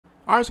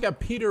I just got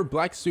Peter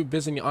Black Suit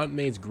visiting Aunt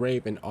May's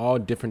grave in all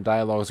different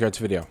dialogues here at this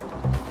video.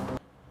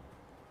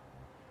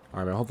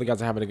 Alright, man. Hopefully you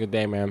guys are having a good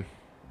day, man.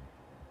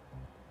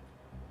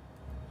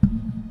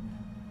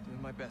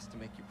 Doing my best to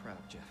make you proud,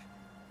 Jeff.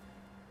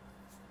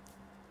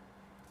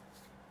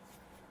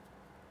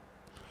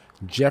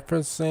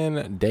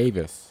 Jefferson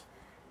Davis.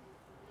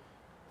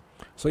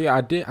 So yeah,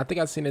 I think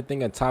I seen a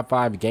thing in top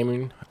 5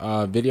 gaming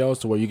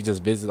videos to where you can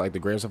just visit like the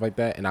grave and stuff like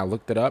that, and I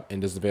looked it up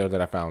and this is the video that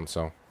I found.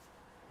 So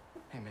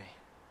Hey, May.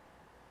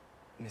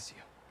 Miss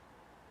you.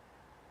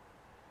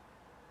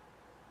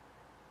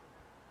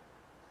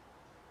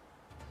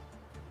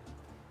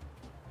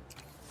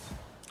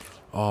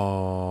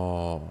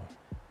 oh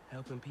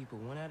Helping people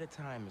one at a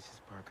time, Mrs.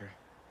 Parker.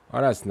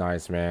 that's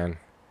nice, man.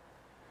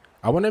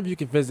 I wonder if you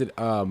could visit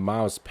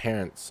Miles'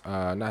 parents,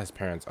 not his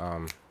parents,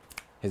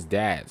 his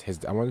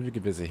dad's. I wonder if you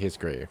could visit his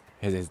grave,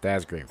 his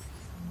dad's grave.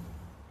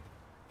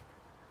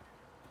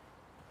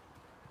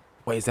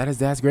 Wait, is that his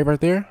dad's grave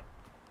right there?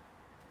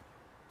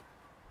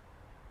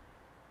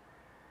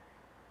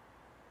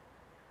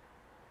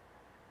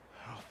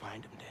 I'll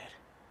find him dead.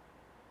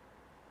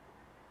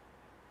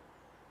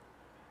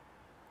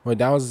 Wait,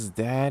 that was his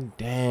dad?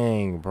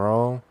 Dang,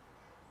 bro.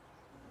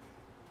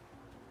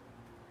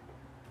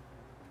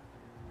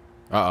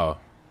 Uh-oh.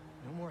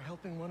 No more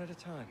helping one at a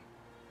time.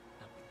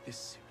 Not with this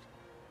suit.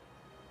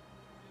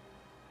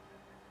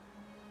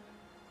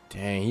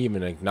 Dang, he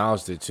even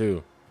acknowledged it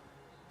too.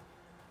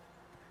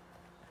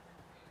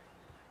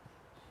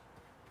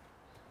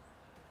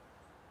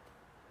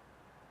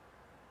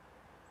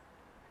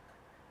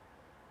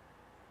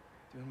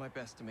 Doing my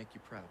best to make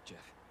you proud,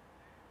 Jeff.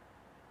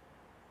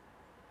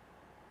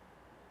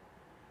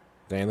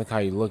 Dang, look how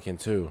you looking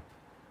too.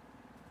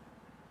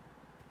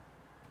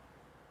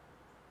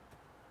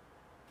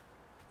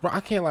 Bro, I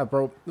can't lie,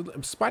 bro.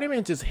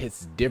 Spider-Man just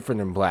hits different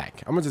than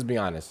Black. I'm gonna just be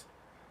honest.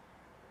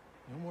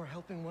 No more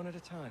helping one at a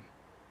time.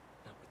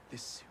 Not with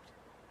this suit.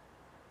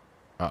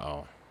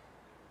 Uh-oh.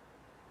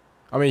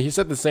 I mean, he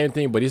said the same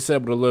thing, but he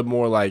said it with a little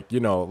more, like, you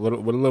know, with a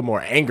little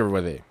more anger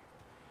with it.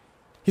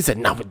 He said,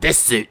 "Not with this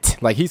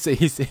suit." Like he said,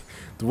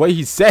 the way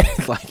he said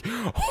it, like,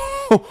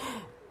 oh,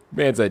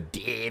 man's a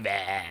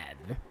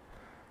demon.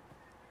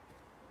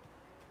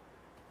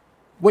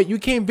 Wait, you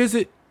can't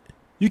visit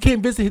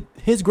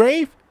his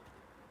grave?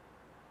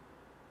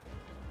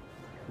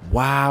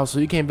 Wow, so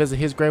you can't visit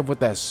his grave with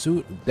that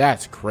suit?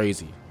 That's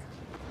crazy.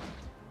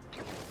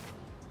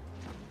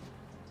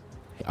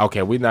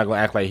 Okay, we're not gonna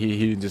act like he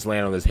didn't just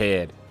land on his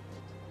head.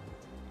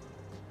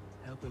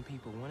 Helping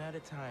people one at a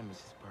time,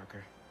 Mrs.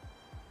 Parker.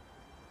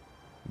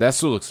 That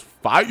suit looks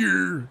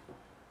fire.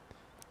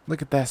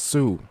 Look at that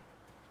suit.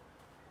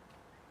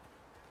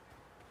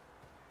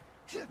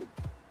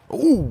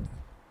 Ooh.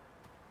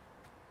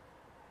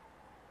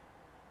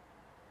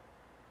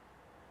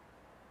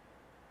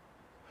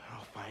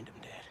 I'll find him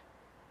dead.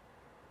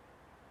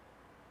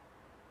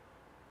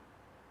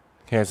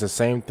 Okay, it's the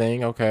same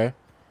thing. Okay.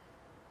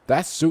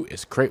 That suit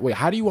is crazy. Wait,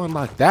 how do you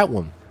unlock that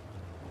one?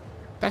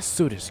 That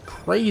suit is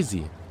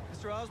crazy.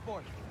 Mr.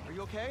 Osborn, are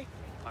you okay?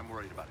 I'm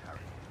worried about Harry.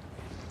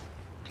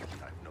 I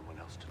have no one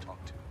else to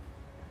talk to.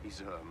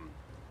 He's,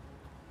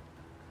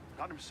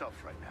 not himself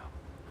right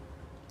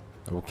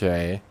now.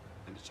 Okay.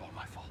 And it's all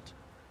my fault.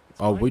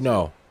 Oh, we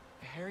know.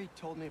 Harry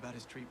told me about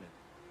his treatment.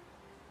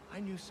 I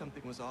knew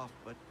something was off,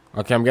 but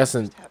Okay, I'm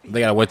guessing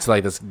they gotta wait till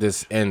like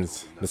this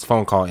ends. This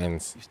phone call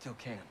ends. you still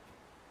can.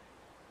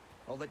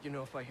 I'll let you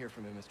know if I hear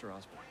from him, Mr.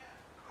 Osborn.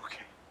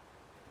 Okay.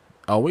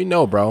 Oh, we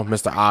know, bro.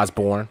 Mr.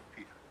 Osborn.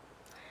 Peter.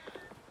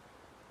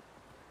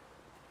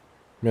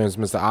 Man,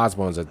 Mr.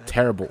 Osborn's a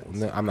terrible.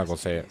 I'm not gonna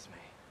say it.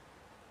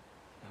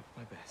 Not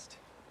my best.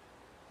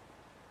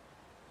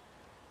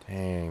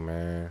 Dang,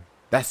 man.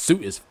 That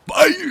suit is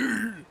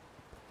fire.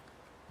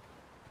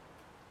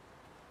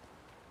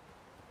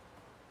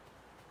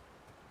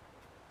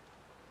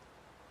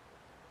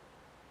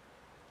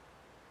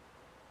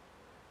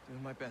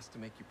 Doing my best to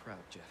make you proud,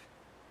 Jeff.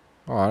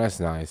 Oh, that's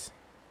nice.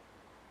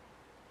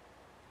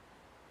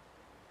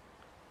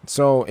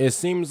 So it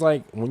seems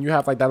like when you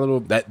have like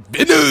that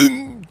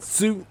Venom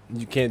suit,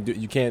 you can't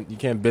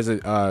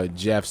visit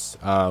Jeff's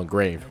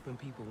grave. Helping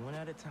people one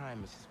at a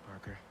time, Mrs.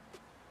 Parker.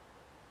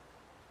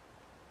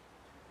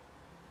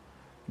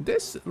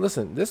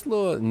 This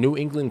little New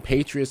England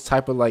Patriots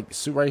type of like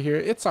suit right here,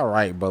 it's all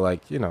right, but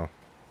like, you know,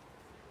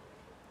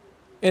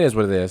 it is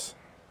what it is.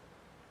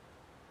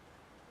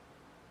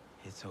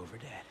 It's over,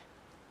 Dad.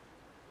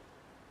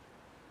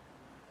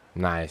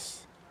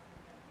 Nice.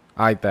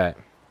 I like that.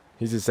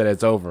 He just said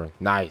it's over.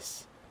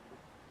 Nice.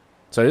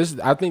 So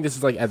I think this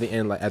is like at the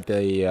end, like at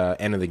the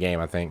end of the game,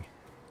 I think.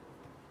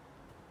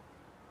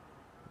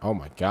 Oh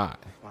my God.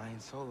 Flying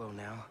solo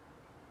now.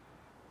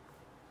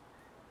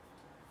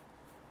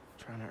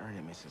 Trying to earn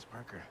it, Mrs.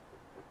 Parker.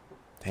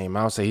 Dang,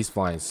 Miles say he's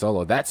flying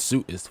solo. That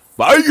suit is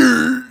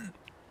fire.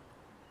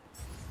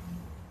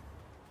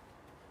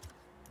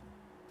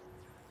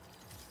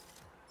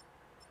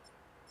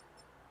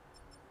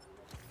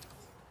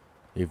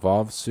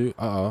 Evolved suit.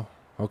 Uh-oh.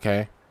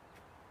 Okay.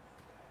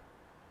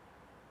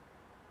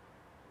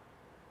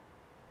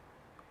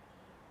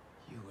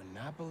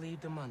 not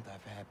believe the month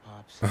I've had,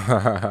 Pops.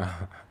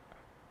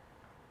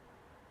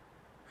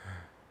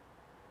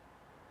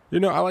 You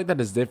know, I like that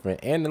it's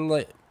different. And then,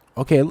 like,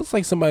 okay, it looks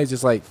like somebody's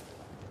just like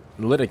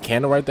lit a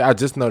candle right there. I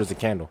just noticed a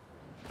candle.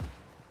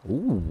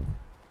 Ooh.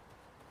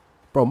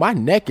 Bro, my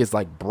neck is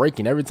like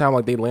breaking every time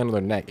like they land on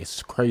their neck.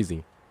 It's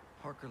crazy.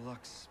 Parker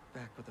Luck's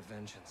back with a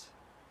vengeance.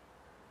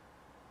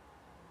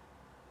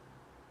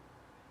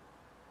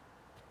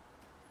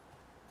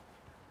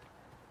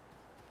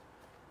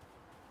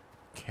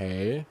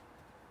 Okay.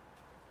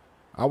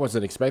 I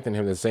wasn't expecting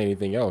him to say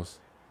anything else.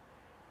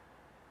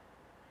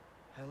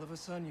 Hell of a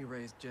son you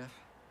raised, Jeff.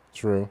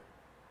 True.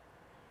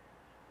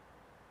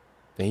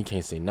 Then he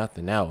can't say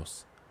nothing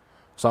else.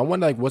 So I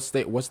wonder like what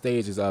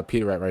stage is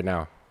Peter at right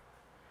now?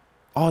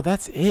 Oh,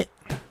 that's it.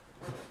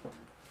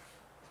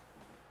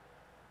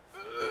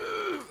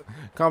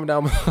 Comment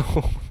down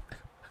below.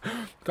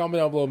 Comment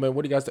down below, man.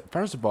 What do you guys think?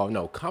 First of all,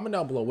 no, comment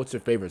down below what's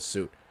your favorite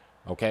suit.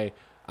 Okay?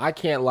 I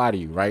can't lie to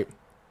you, right?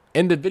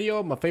 In the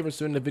video, my favorite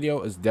suit in the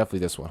video is definitely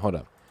this one. Hold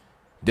up.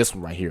 This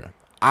one right here.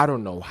 I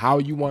don't know how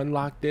you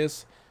unlock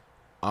this.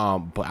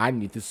 But I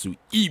need this suit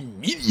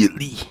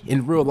immediately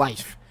in real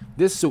life.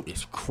 This suit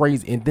is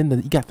crazy. And then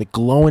you got the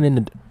glowing in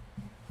the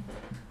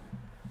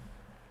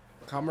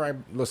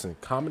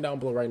comment down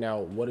below right now.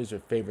 What is your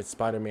favorite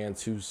Spider-Man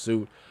 2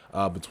 suit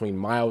between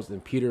Miles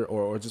and Peter,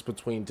 or just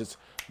between just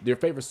your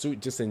favorite suit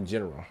just in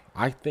general?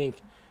 I think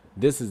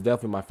this is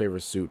definitely my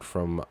favorite suit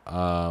from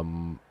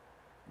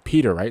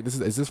Peter, right?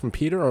 Is this from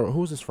Peter, or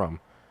who's this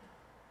from?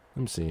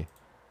 Let me see,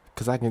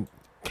 because I can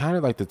kind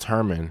of like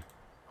determine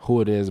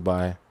who it is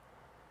by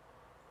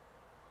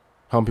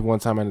how many people one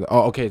time.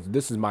 Oh, okay,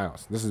 this is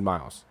Miles. This is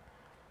Miles,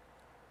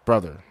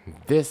 brother.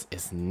 This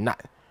is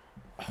not.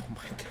 Oh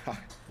my god.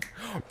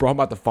 Bro, I'm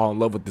about to fall in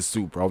love with the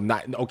suit, bro.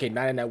 Not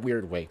in that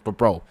weird way, but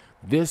bro,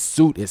 this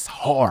suit is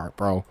hard,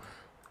 bro.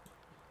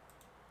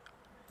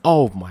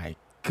 Oh my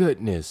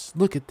goodness,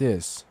 look at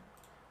this.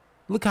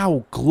 Look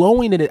how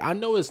glowing it is. I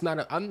know it's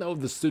not. I know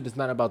the suit is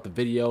not about the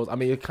videos. I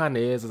mean, it kind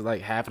of is. It's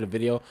like half of the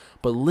video.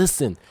 But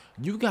listen,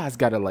 you guys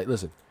gotta like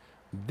listen.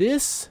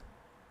 This.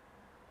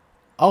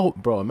 Oh,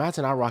 bro,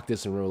 imagine I rock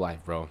this in real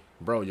life, bro.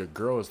 Bro, your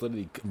girl is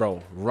literally,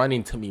 bro,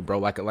 running to me, bro,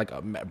 like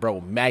a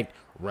bro,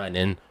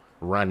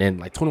 running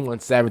like 21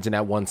 Savage in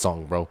that one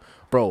song, bro,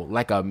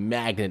 like a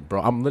magnet,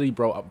 bro. I'm literally,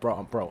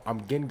 bro, I'm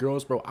getting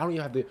girls, bro. I don't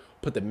even have to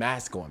put the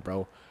mask on,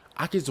 bro.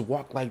 I can just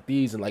walk like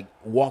these and like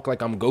walk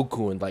like I'm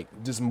Goku and like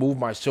just move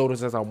my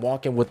shoulders as I'm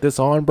walking with this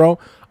on, bro.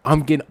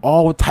 I'm getting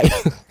all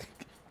types.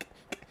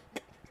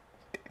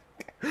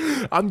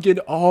 I'm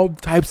getting all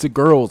types of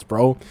girls,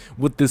 bro,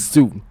 with this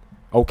suit.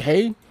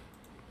 Okay.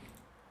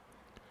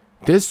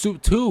 This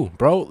suit too,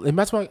 bro.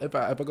 Imagine if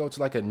I go to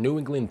like a New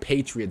England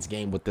Patriots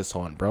game with this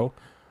on, bro.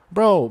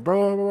 Bro,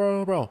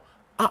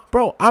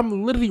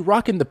 I'm literally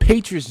rocking the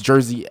Patriots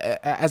jersey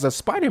as a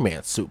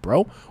Spider-Man suit,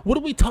 bro. What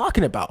are we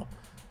talking about?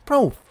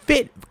 Bro,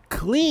 fit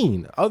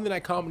clean. Other than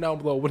that, comment down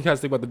below. What do you guys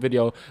think about the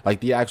video?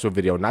 Like the actual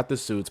video, not the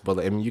suits, but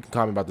I mean, you can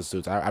comment about the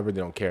suits. I really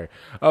don't care.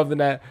 Other than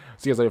that,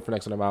 see you guys later for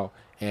next one. I'm out,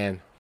 and